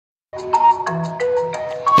तो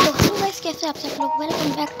hello guys, कैसे आप सब लोग।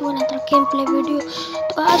 Welcome back to another game play video.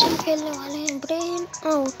 तो आज हम खेलने वाले हैं ब्रेन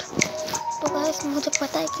आउट। तो गाइस, मुझे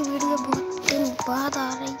पता है कि वीडियो बहुत दिन बाद आ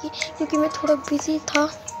रही है क्योंकि मैं थोड़ा बिजी था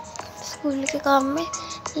स्कूल के काम में।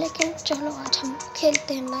 लेकिन चलो आज हम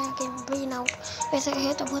खेलते हैं नया गेम ब्रेन आउट। वैसे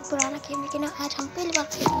है तो बहुत पुराना गेम, लेकिन आज हम पहली बार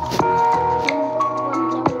खेलेंगे।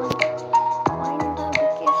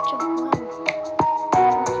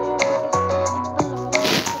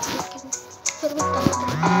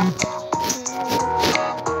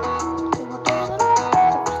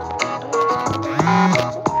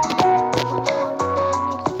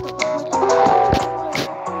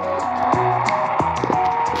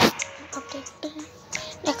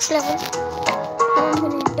 Next level. How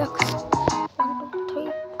many ducks? 1, 2, 3,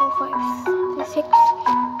 4, 5, 6.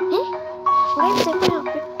 हैं? गाइस देखो यहाँ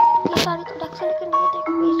पे ये सारे तो डक्स, लेकिन ये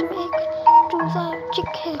देखो बीच में एक चूजा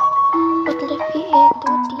चिक है। मतलब कि 1,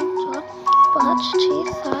 2, 3, 4, 5, 6,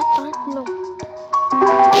 7, 8, 9।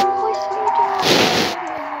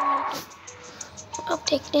 अब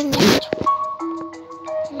देखते हैं नेक्स्ट।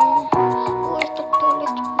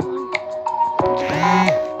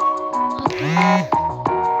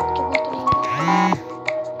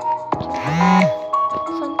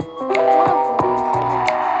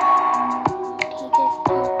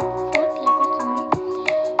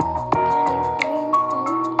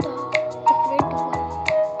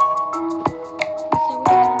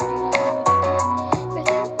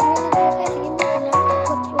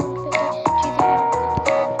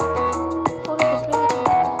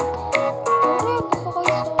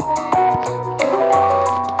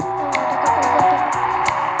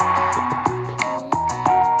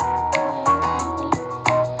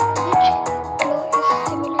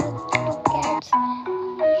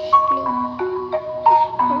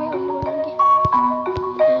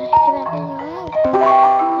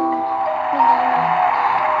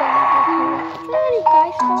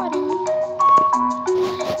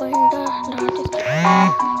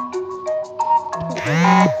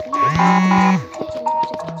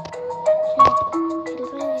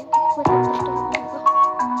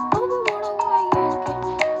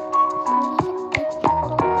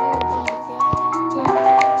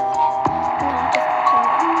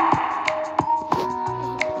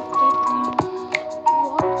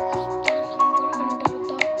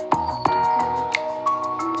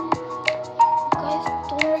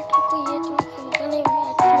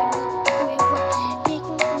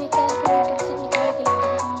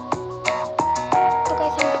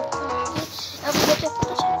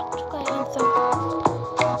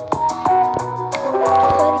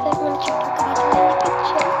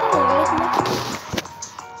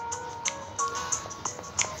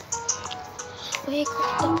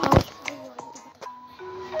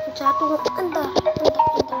 जादू अंदर अंदर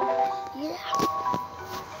अंदर। ये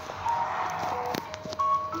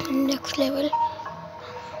next level.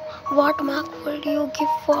 What mark will you give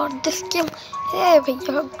for this game? ए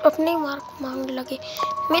भैया, अपने मार्क मांगने लगे।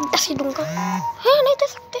 मैं 10 ही दूंगा। है नहीं दे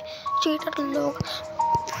सकते चीटर लोग।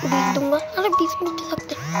 20 दूंगा। अरे 20 नहीं दे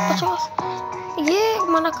सकते, 50। ये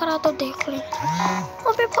मना करा तो देख ले।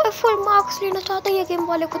 अबे फुल मार्क्स लेना चाहते हैं ये गेम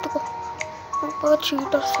वाले खुद को। बहुत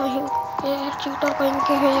चीटर सही, ये चीटर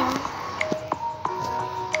कहेंगे हैं यहाँ।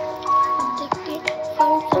 देखते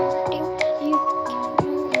find something you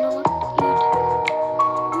cannot eat।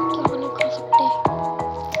 क्या नहीं खा सकते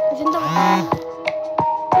जिंदा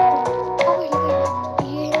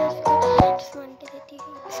ये डिसमेंट देती है,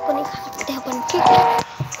 इसको नहीं खा सकते अपन। ठीक है,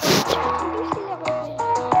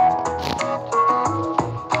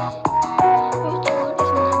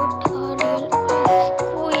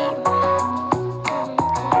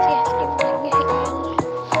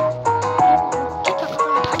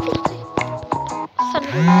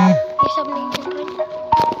 ये सब नहीं चल रहे,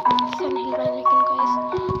 सन हिल रहा है। लेकिन गाइस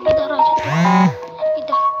इधर आ जाते,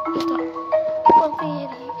 इधर इधर कौन सी ये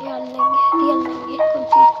रियल लेंगे कौन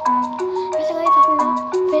सी। वैसे गाइस अपना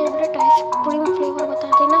फेवरेट आइसक्रीम फ्लेवर बता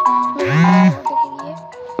देना मेरे लिए।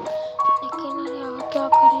 लेकिन यार क्या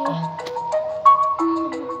करें,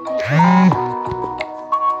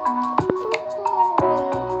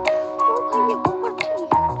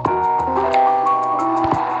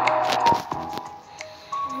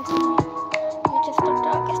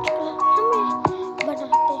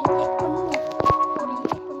 बनाते हैं एक उल्लू।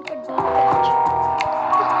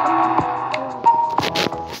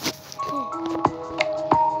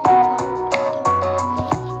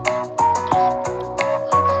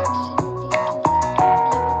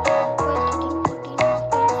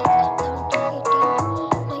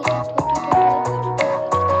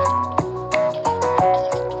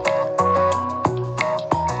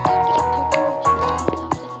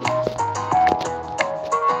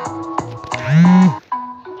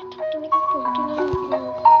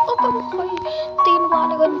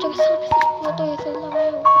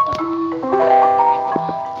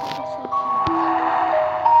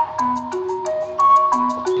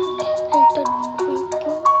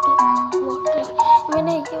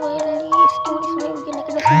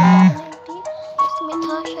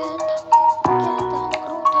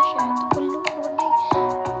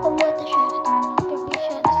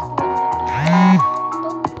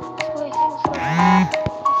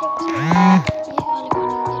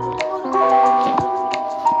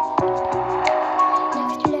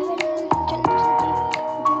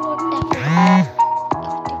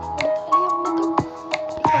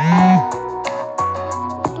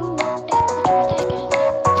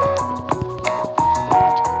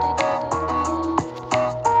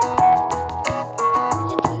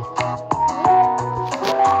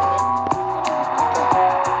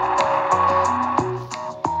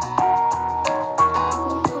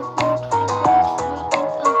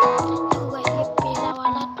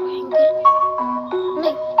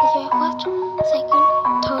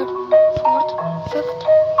 6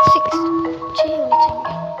 6 होने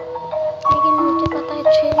चाहिए, लेकिन मुझे पता है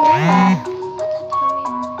 6 नहीं पता था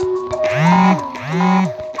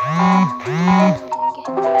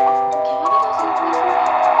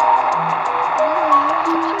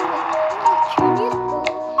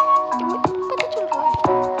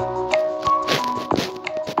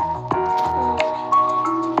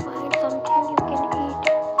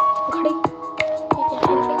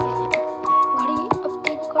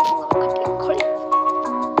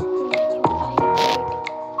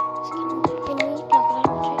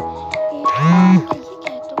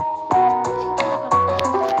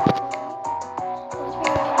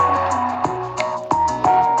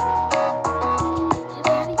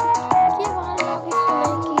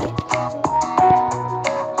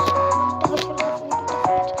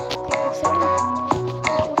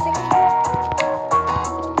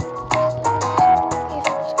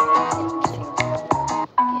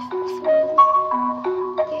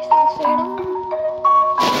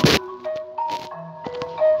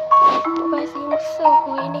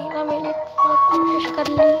कोई नहीं ना, मैंने कोशिश कर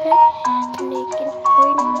ली है लेकिन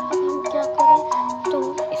कोई नहीं ना। अब हम क्या करें, तो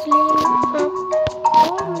इसलिए आप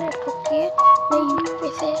 2 मिनट रुकिए, मैं यूट्यूब पे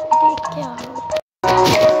से देख के आ रहा हूँ।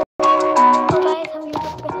 तो गाइस हम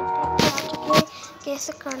यूट्यूब पे से देख के आ चुके हैं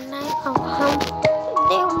कैसे करना है। अब हम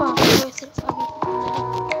देख पाते हैं वैसे अभी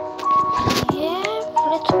ये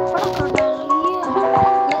बड़ा करना है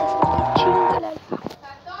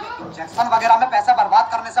इंजेक्शन वगैरह में पैसा बर्बाद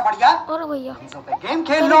करने से बढ़िया और भैया गेम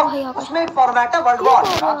खेल लो, उसमें एक फॉर्मेट है वर्ल्ड वॉर।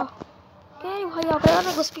 क्या भैया यार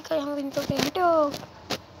घुस भी हम इन तो हटो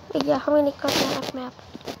भैया, हमें नहीं करना है अपने आप।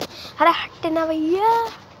 अरे हट ना भैया,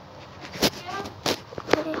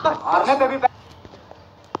 हारने पे भी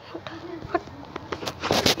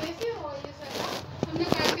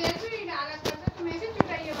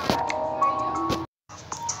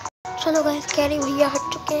चलो गाइस कैरी भैया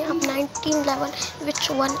हट चुके हैं। अब 19 लेवल विच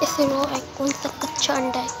वन इज रो है, कौन सा कच्चा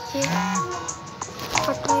अंडा है ये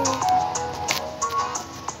हट रही है।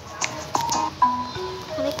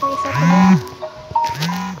 अरे कैसा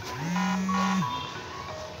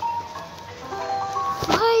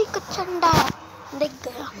भाई कच्चा अंडा दिख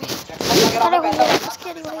गया हमें। अरे भैया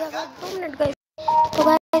कैरी भैया का 2 मिनट गए। तो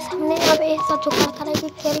गाइस हमने अब ऐसा चुका था कि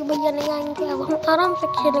कैरी भैया नहीं आएंगे, अब हम आराम से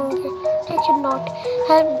खेलेंगे। Tension not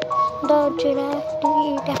have the giraffe to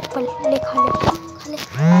eat Apple. ले खा ले खा ले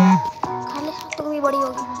खा ले, तू भी बड़ी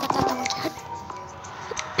होगी पता था मुझे।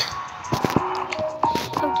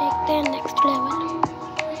 अब देखते हैं नेक्स्ट लेवल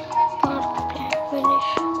पर प्लान फिनिश।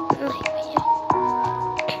 नहीं भैया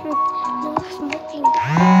नो स्मोकिंग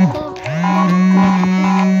नो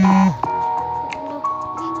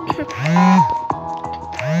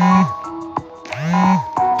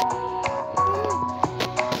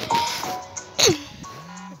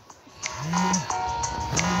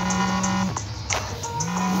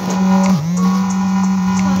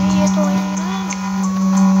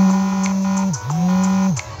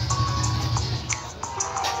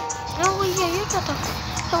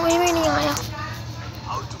तो वही में नहीं आया,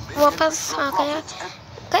 वापस आ गया।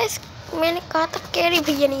 गाइस मैंने कहा था कैरी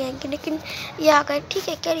भैया नहीं आएंगे, लेकिन ये आ गए। ठीक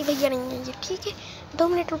है कैरी भैया नहीं आएंगे, ठीक है 2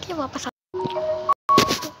 मिनट रुकिए वापस आ।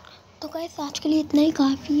 तो गाइस आज के लिए इतना ही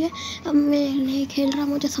काफ़ी है। अब मैं नहीं खेल रहा,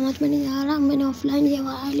 मुझे समझ में नहीं आ रहा। मैंने ऑफलाइन ये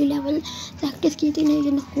वाली लेवल प्रैक्टिस की थी,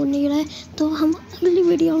 नहीं हो नहीं रहा है, तो हम अगली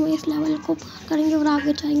वीडियो में इस लेवल को पार करेंगे और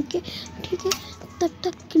आगे जाएंगे। ठीक है तब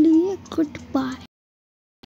तक के लिए गुड बाय।